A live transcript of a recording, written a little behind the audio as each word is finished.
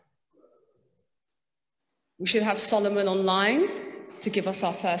We should have Solomon online to give us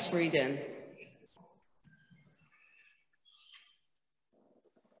our first reading.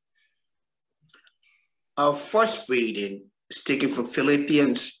 Our first reading is taken from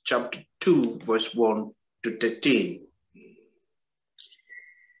Philippians chapter 2, verse 1 to 13.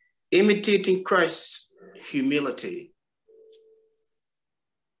 Imitating Christ's humility.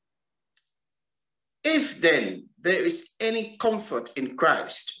 If then there is any comfort in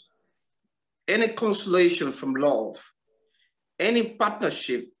Christ, any consolation from love, any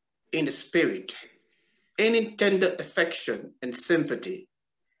partnership in the Spirit, any tender affection and sympathy,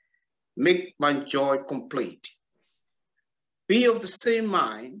 make my joy complete. Be of the same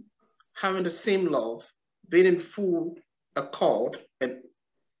mind, having the same love, being in full accord and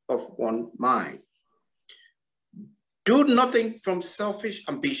of one mind. Do nothing from selfish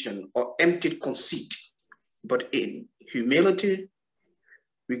ambition or empty conceit, but in humility,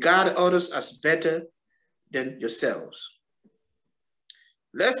 regard others as better than yourselves.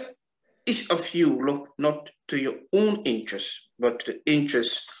 Let each of you look not to your own interests, but to the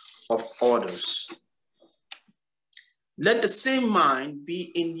interests of others. Let the same mind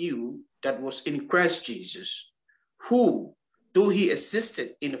be in you that was in Christ Jesus, who, though he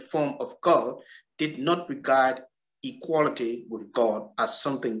existed in the form of God, did not regard equality with God as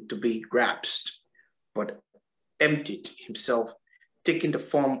something to be grasped, but emptied himself, taking the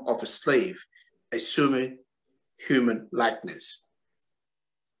form of a slave, assuming human likeness.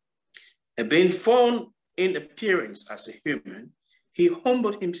 And being found in appearance as a human, he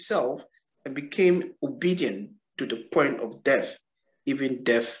humbled himself and became obedient to the point of death, even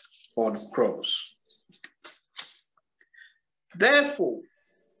death on the cross. Therefore,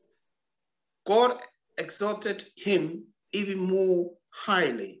 God exalted him even more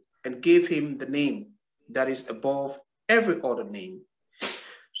highly and gave him the name that is above every other name,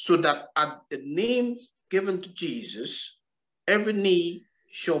 so that at the name given to Jesus, every knee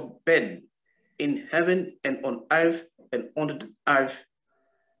shall bend in heaven and on earth and under the earth,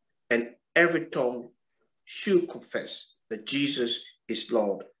 and every tongue should confess that Jesus is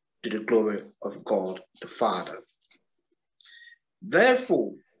Lord, to the glory of God the Father.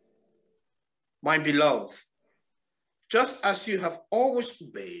 Therefore, my beloved, just as you have always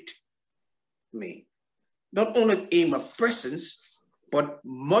obeyed me, not only in my presence, but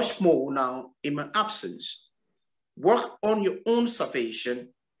much more now in my absence, work on your own salvation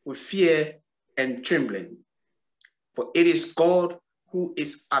with fear and trembling. For it is God who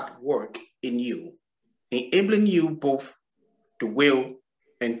is at work in you, enabling you both to will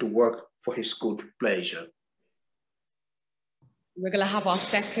and to work for his good pleasure. We're going to have our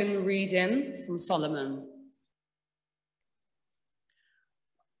second reading from Solomon.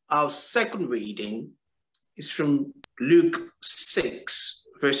 Our second reading is from Luke 6,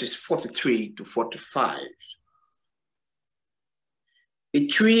 verses 43 to 45. A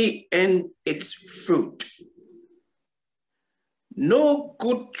tree and its fruit. No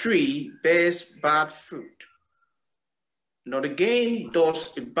good tree bears bad fruit, nor again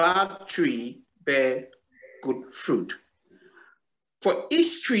does a bad tree bear good fruit. For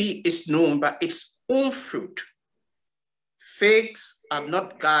each tree is known by its own fruit. Figs are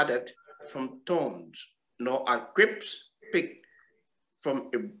not gathered from thorns, nor are grapes picked from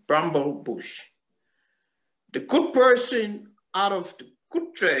a bramble bush. The good person out of the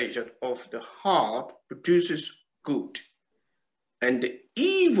good treasure of the heart produces good, and the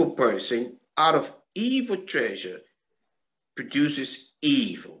evil person out of evil treasure produces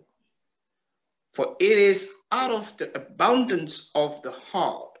evil. For it is out of the abundance of the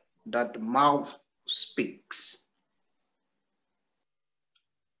heart that the mouth speaks.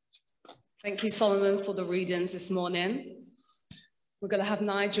 Thank you, Solomon, for the readings this morning. We're going to have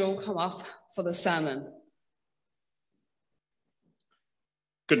Nigel come up for the sermon.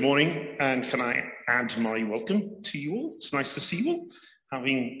 Good morning, and can I add my welcome to you all? It's nice to see you all,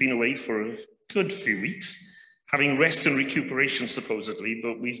 having been away for a good few weeks, having rest and recuperation supposedly,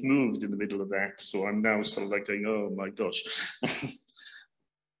 but we've moved in the middle of that, so I'm now sort of like going, oh my gosh.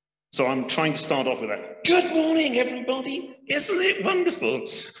 So I'm trying to start off with that. Good morning, everybody. Isn't it wonderful?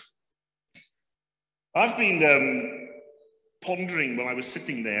 I've been pondering while I was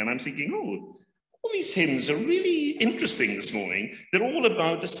sitting there, and I'm thinking, oh, all these hymns are really interesting this morning. They're all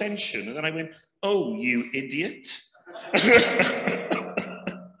about ascension. And then I went, oh, you idiot.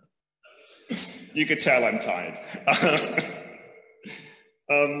 You could tell I'm tired.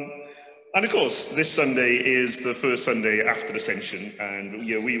 And of course, this Sunday is the first Sunday after Ascension. And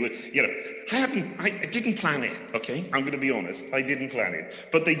we were, I didn't plan it, okay? I'm going to be honest. I didn't plan it.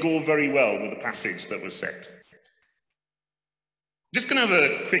 But they go very well with the passage that was set. Just going to have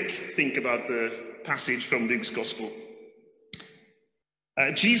a quick think about the passage from Luke's Gospel.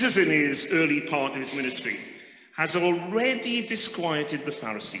 Jesus, in his early part of his ministry, has already disquieted the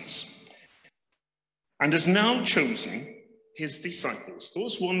Pharisees and has now chosen his disciples,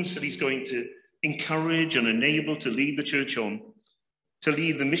 those ones that he's going to encourage and enable to lead the church on, to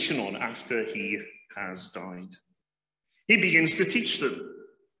lead the mission on after he has died. He begins to teach them.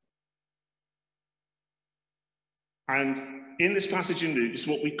 And in this passage in Luke is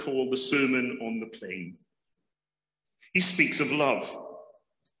what we call the Sermon on the Plain. He speaks of love,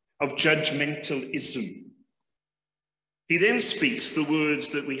 of judgmentalism. He then speaks the words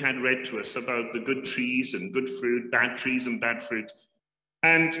that we had read to us about the good trees and good fruit, bad trees and bad fruit.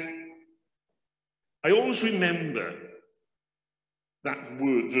 And I always remember that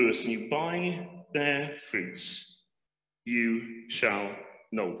verse, and you by their fruits, you shall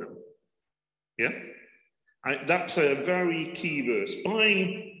know them. Yeah? That's a very key verse.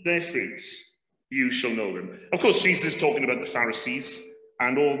 By their fruits, you shall know them. Of course, Jesus is talking about the Pharisees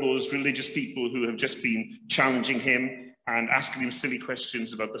and all those religious people who have just been challenging him and asking him silly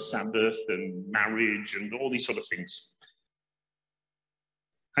questions about the Sabbath and marriage and all these sort of things.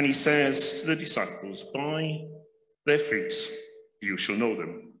 And he says to the disciples, by their fruits, you shall know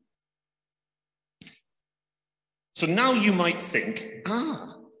them. So now you might think,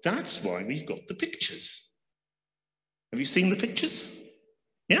 that's why we've got the pictures. Have you seen the pictures?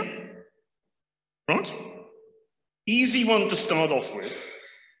 Yeah? Right? Easy one to start off with.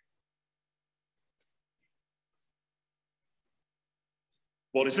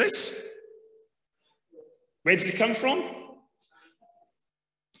 What is this? Where does it come from?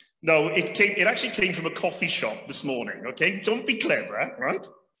 No, it actually came from a coffee shop this morning, okay? Don't be clever, right?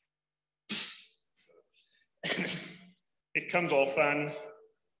 It comes off an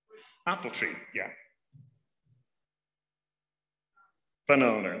apple tree, yeah.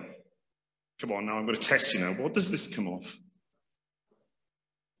 Banana. Come on, now I'm going to test you now. What does this come off?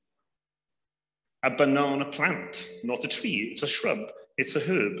 A banana plant, not a tree. It's a shrub. It's a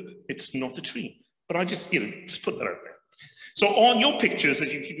herb. It's not a tree. But I just, just put that out there. So on your pictures,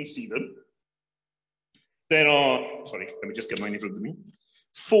 if you can see them, there are, sorry, let me just get mine in front of me,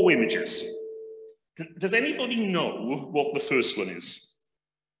 4 images. Does anybody know what the first one is?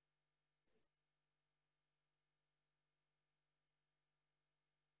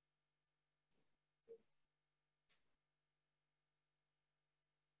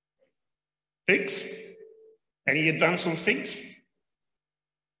 Figs? Any advance on figs?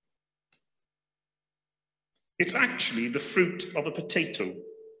 It's actually the fruit of a potato.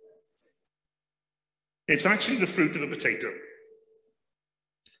 It's actually the fruit of a potato.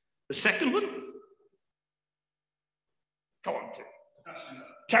 The second one? Go on, Tim.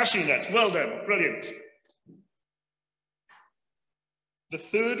 Cashew nuts. Well done. Brilliant. The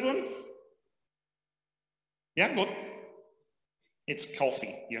third one? Yeah, good. It's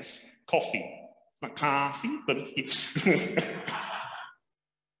coffee. Yes, coffee. It's not coffee, but it's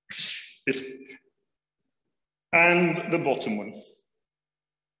it's. And the bottom one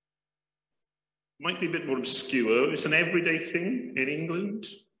might be a bit more obscure. It's an everyday thing in England.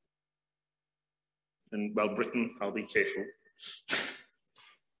 And, well, Britain, I'll be careful.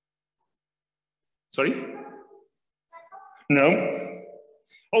 Sorry? No?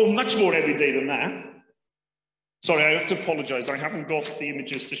 Oh, much more everyday than that. Sorry, I have to apologize. I haven't got the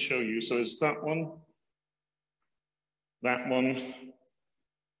images to show you. So it's that one, that one.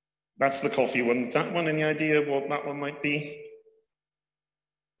 That's the coffee one. That one, any idea what that one might be?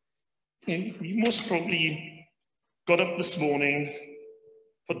 You most probably got up this morning,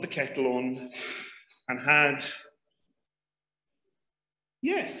 put the kettle on, and had,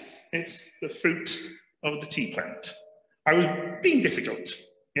 yes, it's the fruit of the tea plant. I was being difficult,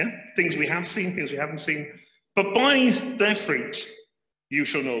 yeah? Things we have seen, things we haven't seen. But by their fruit, you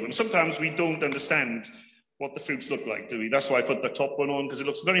shall know them. Sometimes we don't understand what the fruits look like, do we? That's why I put the top one on, because it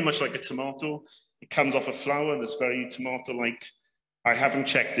looks very much like a tomato. It comes off a flower that's very tomato-like. I haven't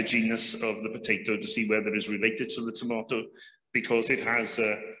checked the genus of the potato to see whether it is related to the tomato, because it has,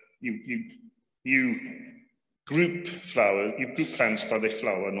 you group plants by their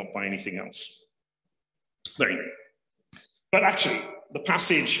flower, not by anything else. Very good. But actually, the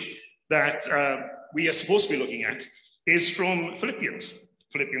passage that we are supposed to be looking at is from Philippians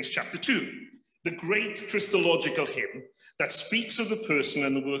chapter 2. The great Christological hymn that speaks of the person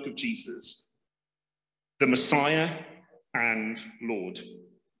and the work of Jesus, the Messiah and Lord.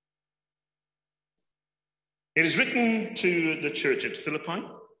 It is written to the church at Philippi.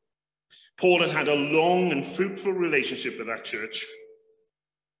 Paul had had a long and fruitful relationship with that church.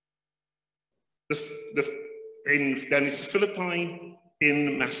 then it's Philippi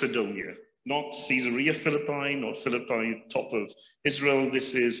in Macedonia, not Caesarea Philippi, not Philippi, top of Israel.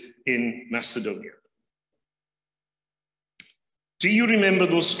 This is in Macedonia. Do you remember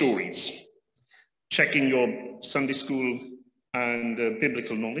those stories? Checking your Sunday school and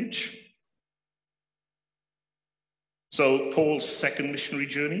biblical knowledge. So Paul's second missionary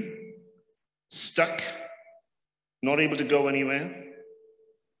journey, stuck, not able to go anywhere,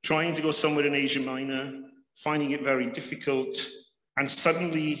 trying to go somewhere in Asia Minor, finding it very difficult, and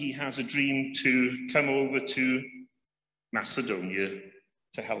suddenly he has a dream to come over to Macedonia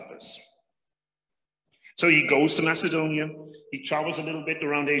to help us. So he goes to Macedonia, he travels a little bit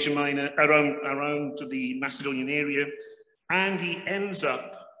around Asia Minor, around the Macedonian area, and he ends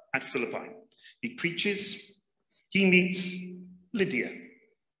up at Philippi. He preaches, he meets Lydia,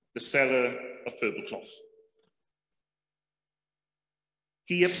 the seller of purple cloth.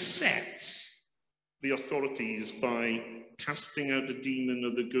 He upsets the authorities by casting out the demon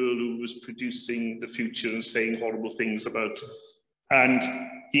of the girl who was producing the future and saying horrible things about, and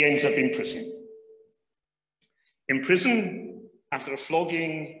he ends up in prison. In prison, after a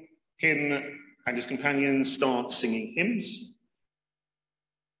flogging, him and his companions start singing hymns.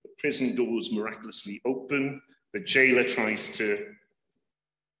 The prison doors miraculously open. The jailer tries to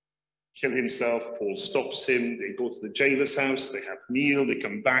kill himself. Paul stops him. They go to the jailer's house. They have a meal. They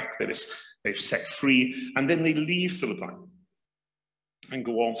come back. They've set free. And then they leave Philippi and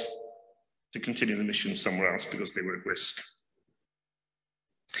go off to continue the mission somewhere else because they were at risk.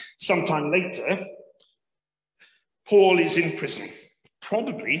 Sometime later, Paul is in prison,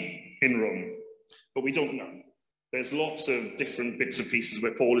 probably in Rome, but we don't know. There's lots of different bits and pieces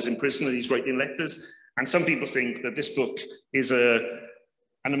where Paul is in prison and he's writing letters. And some people think that this book is an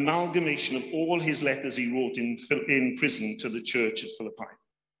amalgamation of all his letters he wrote in prison to the church at Philippi.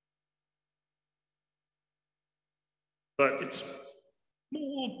 But it's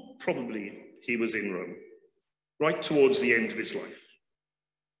more probably he was in Rome, right towards the end of his life.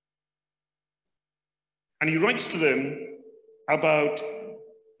 And he writes to them about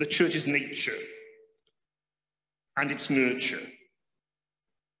the church's nature and its nurture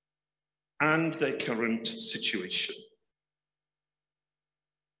and their current situation.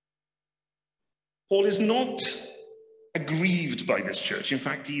 Paul is not aggrieved by this church. In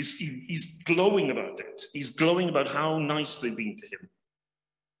fact, he's glowing about it. He's glowing about how nice they've been to him.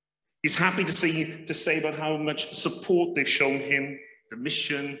 He's happy to say about how much support they've shown him, the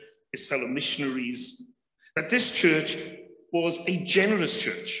mission, his fellow missionaries, that this church was a generous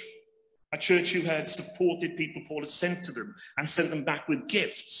church, a church who had supported people Paul had sent to them and sent them back with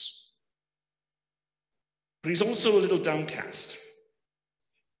gifts. But he's also a little downcast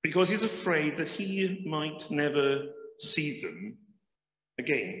because he's afraid that he might never see them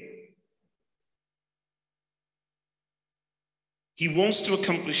again. He wants to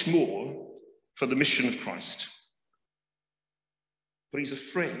accomplish more for the mission of Christ, but he's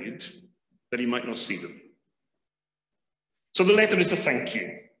afraid that he might not see them. So the letter is a thank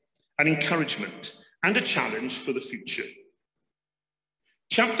you, an encouragement, and a challenge for the future.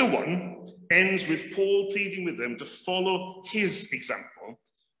 Chapter 1 ends with Paul pleading with them to follow his example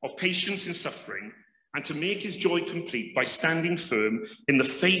of patience in suffering and to make his joy complete by standing firm in the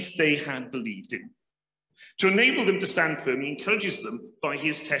faith they had believed in. To enable them to stand firm, he encourages them by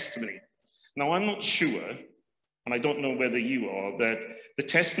his testimony. Now, I'm not sure, and I don't know whether you are, that the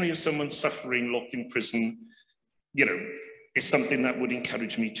testimony of someone suffering, locked in prison, is something that would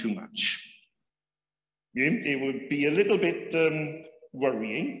encourage me too much. It would be a little bit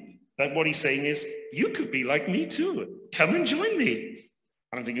worrying that what he's saying is, you could be like me too. Come and join me.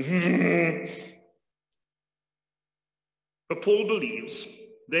 And I'm thinking, But Paul believes,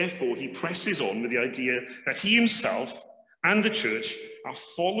 therefore he presses on with the idea that he himself and the church are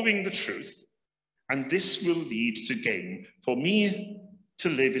following the truth, and this will lead to gain. For me, to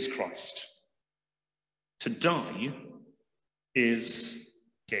live is Christ. To die is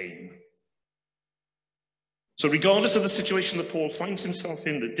gain. So regardless of the situation that Paul finds himself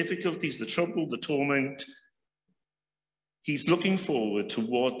in, the difficulties, the trouble, the torment, he's looking forward to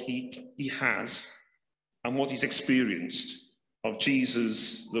what he has and what he's experienced of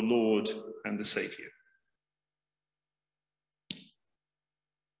Jesus, the Lord and the Savior.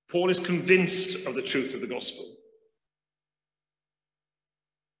 Paul is convinced of the truth of the gospel.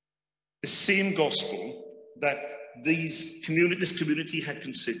 The same gospel that this community had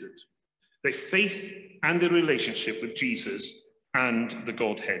considered. Their faith and their relationship with Jesus and the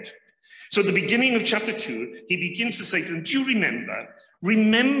Godhead. So at the beginning of chapter 2, he begins to say to them, do you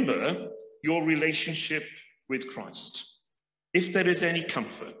remember your relationship with Christ? If there is any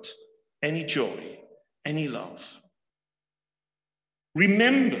comfort, any joy, any love.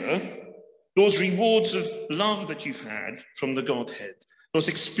 Remember those rewards of love that you've had from the Godhead, those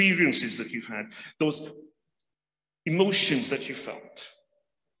experiences that you've had, those emotions that you felt.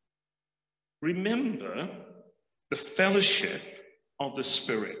 Remember the fellowship of the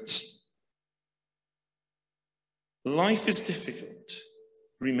Spirit. Life is difficult.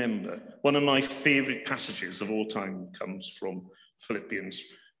 Remember, one of my favorite passages of all time comes from Philippians,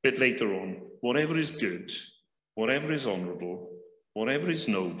 a bit later on. Whatever is good, whatever is honorable, whatever is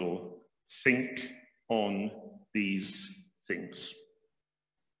noble, think on these things.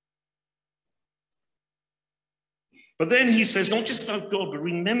 But then he says, not just about God, but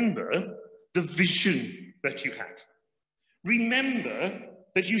remember the vision that you had. Remember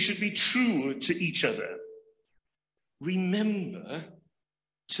that you should be true to each other. Remember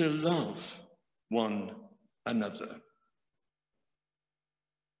to love one another.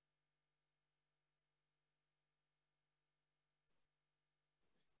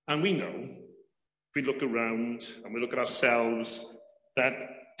 And we know, if we look around and we look at ourselves, that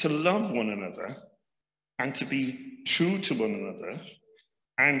to love one another and to be true to one another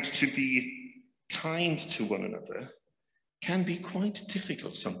and to be kind to one another can be quite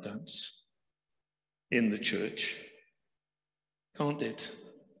difficult sometimes in the church, can't it?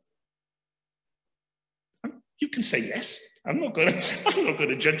 You can say yes. I'm not going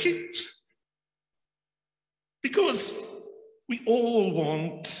to judge you. Because we're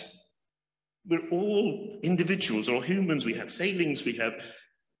all individuals or humans, we have failings,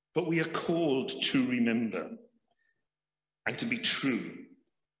 but we are called to remember and to be true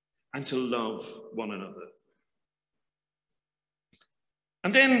and to love one another.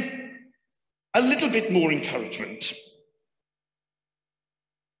 And then a little bit more encouragement.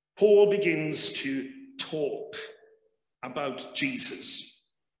 Paul begins to talk about Jesus,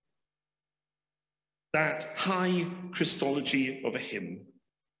 that high Christology of a hymn,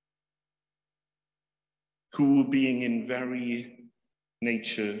 who, being in very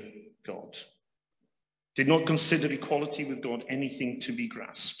nature God, did not consider equality with God anything to be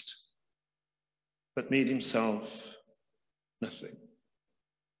grasped, but made himself nothing.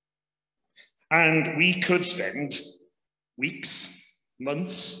 And we could spend weeks,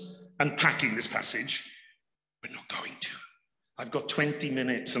 months, unpacking this passage. We're not going to. I've got 20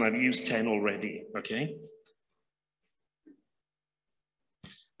 minutes and I've used 10 already, okay?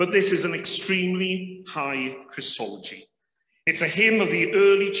 But this is an extremely high Christology. It's a hymn of the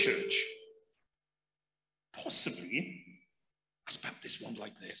early church. Possibly, as Baptist one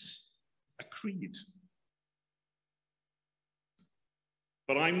like this, a creed.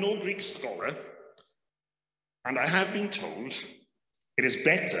 But I'm no Greek scholar, and I have been told it is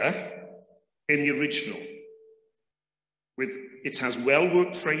better in the original. It has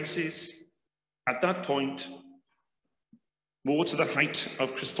well-worked phrases. At that point, more to the height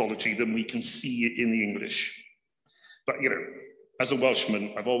of Christology than we can see in the English. But, you know, as a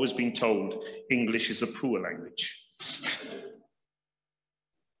Welshman, I've always been told English is a poor language.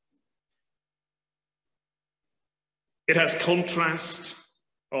 It has contrast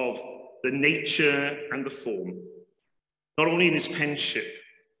of the nature and the form, not only in its penmanship,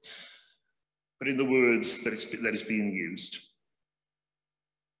 but in the words that is being used.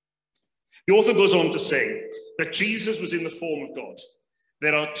 The author goes on to say that Jesus was in the form of God.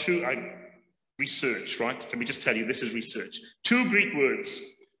 There are two, research, right? Let me just tell you, this is research. Two Greek words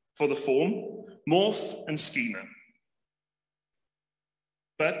for the form, morph and schema.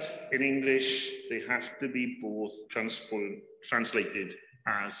 But in English, they have to be both translated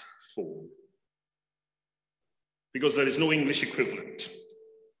as form, because there is no English equivalent.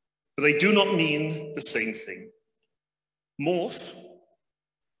 But they do not mean the same thing. Morph,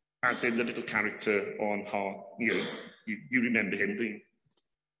 as in the little character on how, you remember him, do you?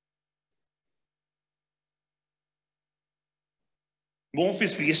 Morph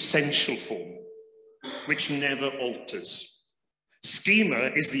is the essential form, which never alters.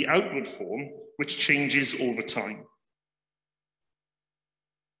 Schema is the outward form, which changes over time.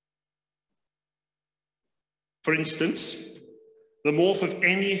 For instance, the morph of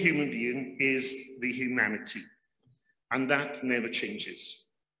any human being is the humanity, and that never changes.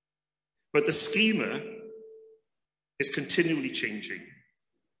 But the schema is continually changing.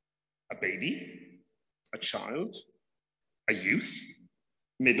 A baby, a child, a youth,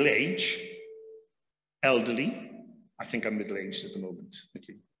 middle age, elderly. I think I'm middle-aged at the moment.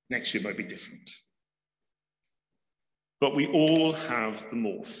 Okay. Next year might be different. But we all have the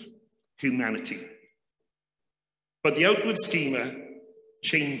morph, humanity. But the outward schema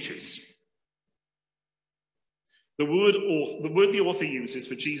changes. The word the author uses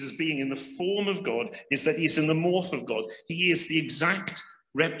for Jesus being in the form of God is that he's in the morph of God. He is the exact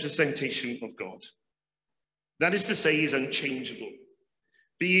representation of God. That is to say, he's unchangeable.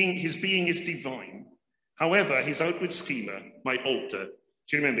 His being is divine. However, his outward schema might alter.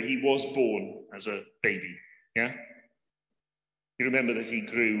 Do you remember he was born as a baby? Yeah? You remember that he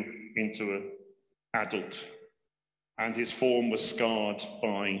grew into an adult and his form was scarred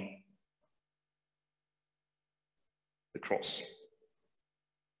by the cross.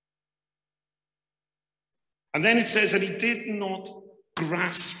 And then it says that he did not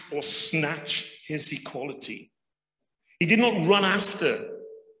grasp or snatch his equality. He did not run after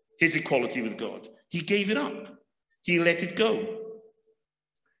his equality with God. He gave it up. He let it go.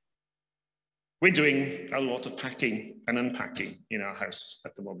 We're doing a lot of packing and unpacking in our house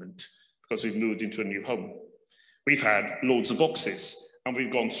at the moment because we've moved into a new home. We've had loads of boxes and we've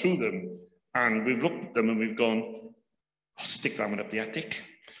gone through them and we've looked at them and we've gone, I'll stick that one up the attic,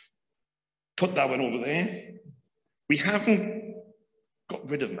 put that one over there. We haven't got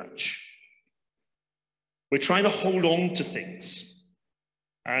rid of much. We're trying to hold on to things.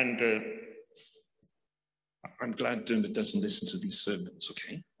 And I'm glad Dermot doesn't listen to these sermons,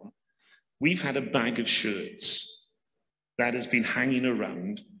 okay? We've had a bag of shirts that has been hanging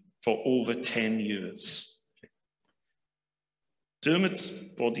around for over 10 years. Dermot's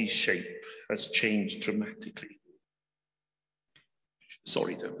body shape has changed dramatically.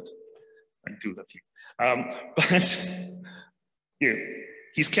 Sorry, Dermot, I do love you. But you know,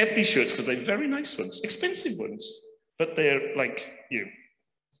 he's kept these shirts because they're very nice ones, expensive ones, but they're like, you know,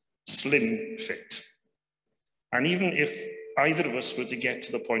 slim fit. And even if either of us were to get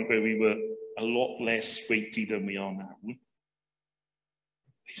to the point where we were a lot less weighty than we are now, they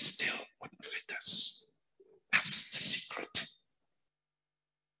still wouldn't fit us. That's the secret.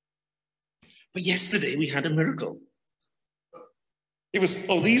 But yesterday we had a miracle. It was,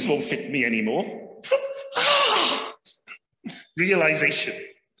 oh, these won't fit me anymore. Realization.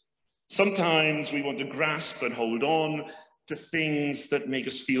 Sometimes we want to grasp and hold on to things that make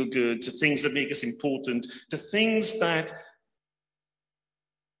us feel good, to things that make us important, to things that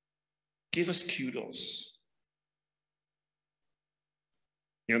give us kudos.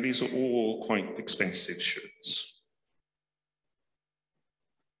 You know, these are all quite expensive shirts.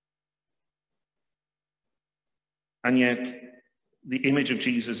 And yet, the image of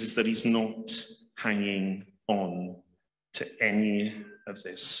Jesus is that he's not hanging on to any of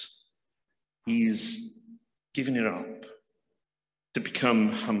this. He's given it up to become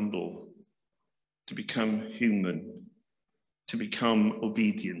humble, to become human, to become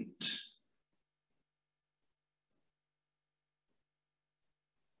obedient.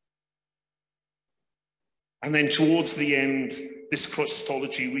 And then towards the end, this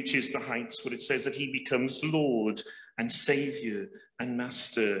Christology reaches the heights where it says that he becomes Lord and Saviour and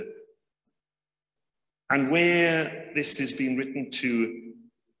Master. And where this is being written to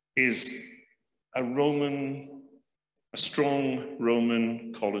is a strong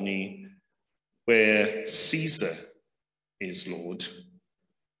Roman colony where Caesar is Lord,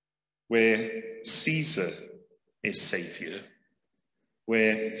 where Caesar is Saviour,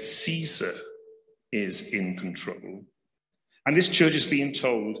 where Caesar is in control. And this church is being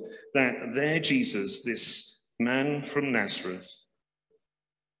told that their Jesus, this man from Nazareth,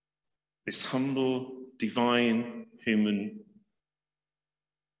 this humble, divine, human,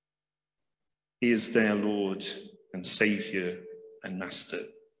 is their Lord and Saviour and Master.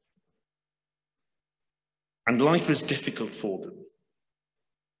 And life is difficult for them.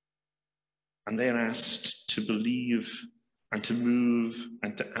 And they're asked to believe and to move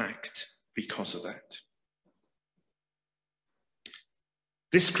and to act because of that.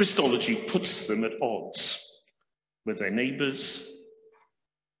 This Christology puts them at odds with their neighbours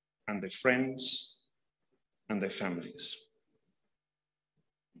and their friends and their families.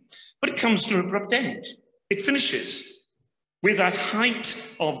 But it comes to an abrupt end. It finishes. With that height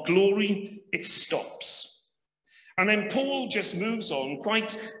of glory, it stops. And then Paul just moves on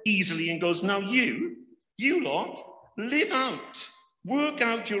quite easily and goes, now you lot, live out, work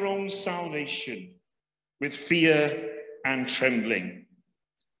out your own salvation with fear and trembling.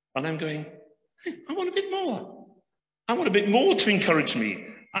 And I'm going, hey, I want a bit more. I want a bit more to encourage me.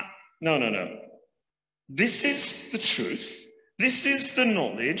 No. This is the truth. This is the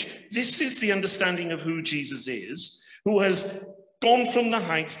knowledge. This is the understanding of who Jesus is, who has gone from the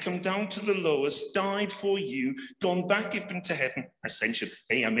heights, come down to the lowest, died for you, gone back up into heaven. Ascension.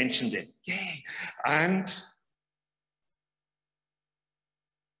 Hey, I mentioned it. Yay. And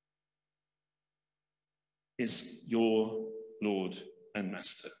is your Lord and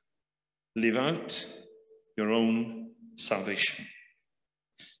Master. Live out your own salvation.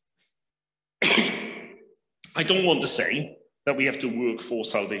 I don't want to say that we have to work for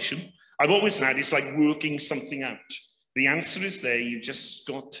salvation. I've always had it's like working something out. The answer is there. You've just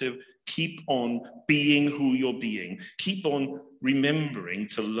got to keep on being who you're being. Keep on remembering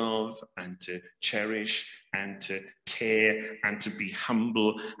to love and to cherish and to care and to be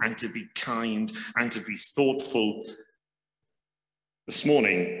humble and to be kind and to be thoughtful. This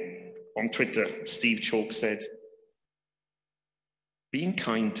morning on Twitter, Steve Chalk said, being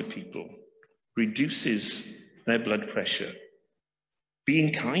kind to people reduces their blood pressure.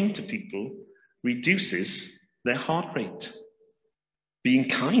 Being kind to people reduces their heart rate. Being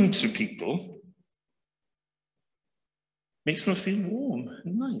kind to people makes them feel warm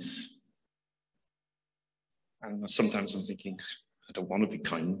and nice. And sometimes I'm thinking, I don't want to be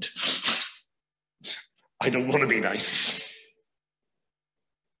kind. I don't want to be nice.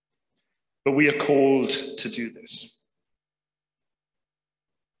 But we are called to do this.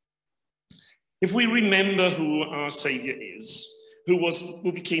 If we remember who our Savior is,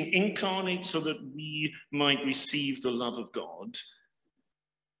 who became incarnate so that we might receive the love of God,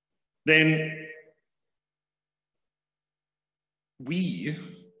 then we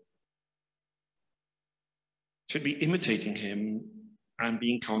should be imitating him and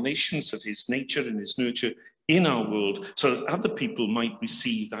be incarnations of his nature and his nurture in our world so that other people might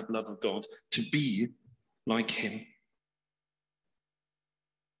receive that love of God to be like him.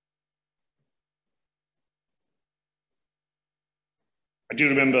 I do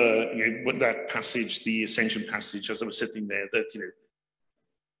remember that passage, the Ascension passage, as I was sitting there, that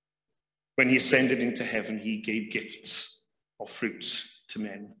when he ascended into heaven, he gave gifts of fruits to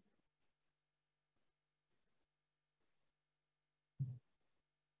men.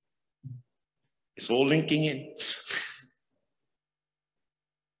 It's all linking in.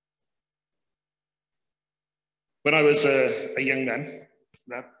 When I was a young man,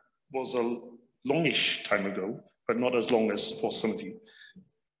 that was a longish time ago, but not as long as for some of you.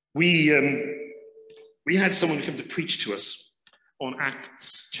 We had someone come to preach to us on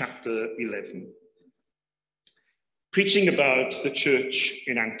Acts chapter 11, preaching about the church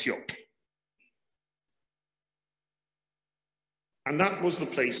in Antioch. And that was the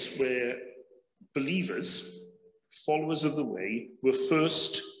place where believers, followers of the way, were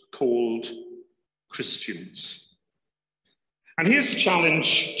first called Christians. And his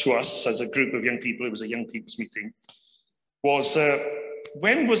challenge to us as a group of young people, it was a young people's meeting, was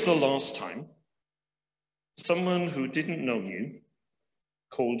when was the last time someone who didn't know you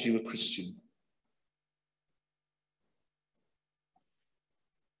called you a Christian?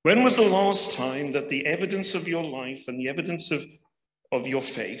 When was the last time that the evidence of your life and the evidence of your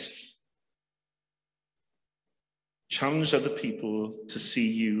faith challenged other people to see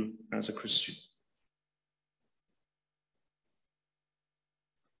you as a Christian?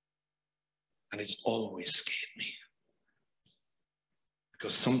 And it's always scared me,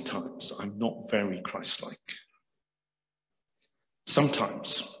 because sometimes I'm not very Christ-like.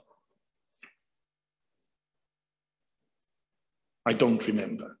 Sometimes I don't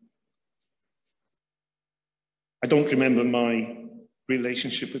remember. I don't remember my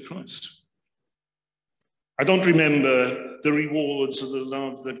relationship with Christ. I don't remember the rewards of the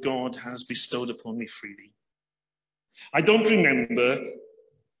love that God has bestowed upon me freely. I don't remember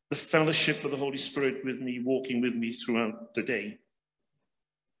the fellowship of the Holy Spirit with me, walking with me throughout the day.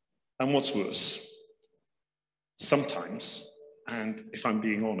 And what's worse, sometimes, and if I'm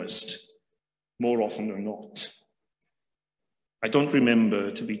being honest, more often than not, I don't remember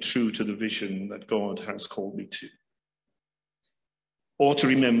to be true to the vision that God has called me to, or to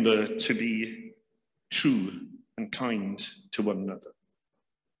remember to be true and kind to one another.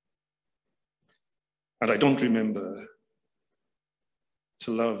 And I don't remember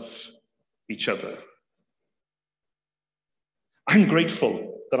to love each other. I'm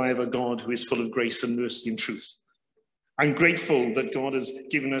grateful that I have a God who is full of grace and mercy and truth. I'm grateful that God has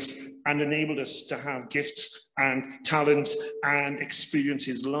given us and enabled us to have gifts and talents and experience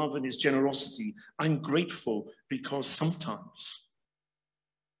his love and his generosity. I'm grateful because sometimes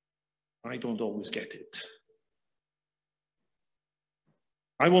I don't always get it.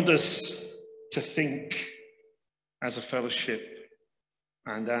 I want us to think as a fellowship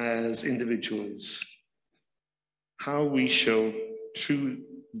and as individuals how we show true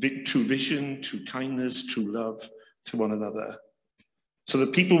vision, true kindness, true love to one another. So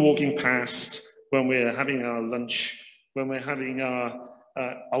that people walking past when we're having our lunch, when we're having our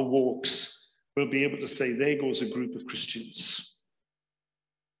walks, will be able to say, there goes a group of Christians.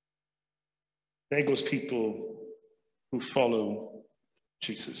 There goes people who follow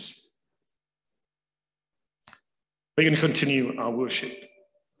Jesus. We're going to continue our worship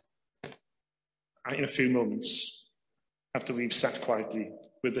in a few moments after we've sat quietly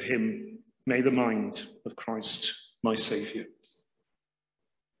with the hymn, May the Mind of Christ, my Saviour.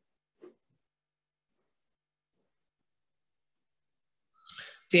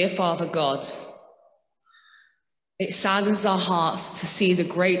 Dear Father God, it saddens our hearts to see the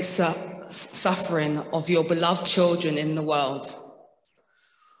great suffering of your beloved children in the world.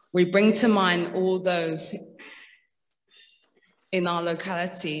 We bring to mind all those in our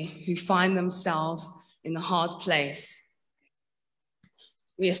locality who find themselves in a hard place.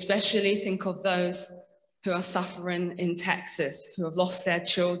 We especially think of those who are suffering in Texas, who have lost their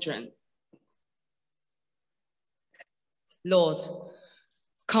children. Lord,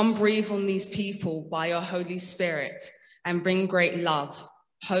 come breathe on these people by your Holy Spirit and bring great love,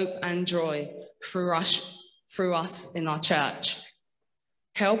 hope, and joy through us in our church.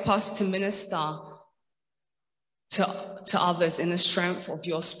 Help us to minister to others in the strength of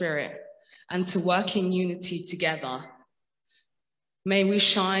your Spirit and to work in unity together. May we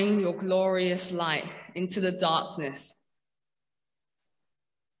shine your glorious light into the darkness.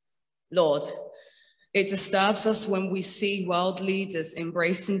 Lord, it disturbs us when we see world leaders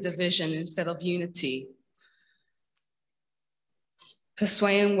embracing division instead of unity,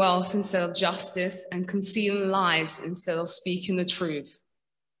 pursuing wealth instead of justice, and concealing lies instead of speaking the truth.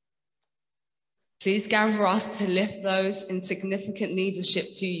 Please gather us to lift those in significant leadership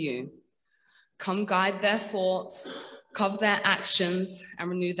to you. Come guide their thoughts, cover their actions,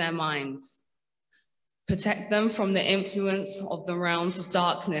 and renew their minds. Protect them from the influence of the realms of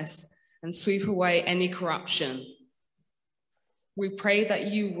darkness and sweep away any corruption. We pray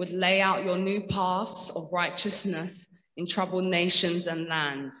that you would lay out your new paths of righteousness in troubled nations and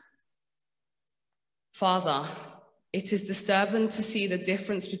land. Father, it is disturbing to see the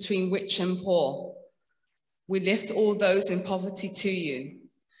difference between rich and poor. We lift all those in poverty to you.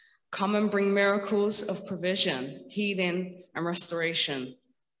 Come and bring miracles of provision, healing, and restoration.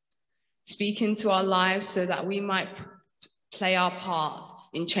 Speak into our lives so that we might play our part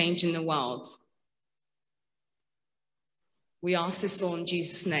in changing the world. We ask this all in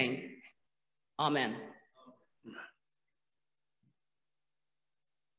Jesus' name. Amen.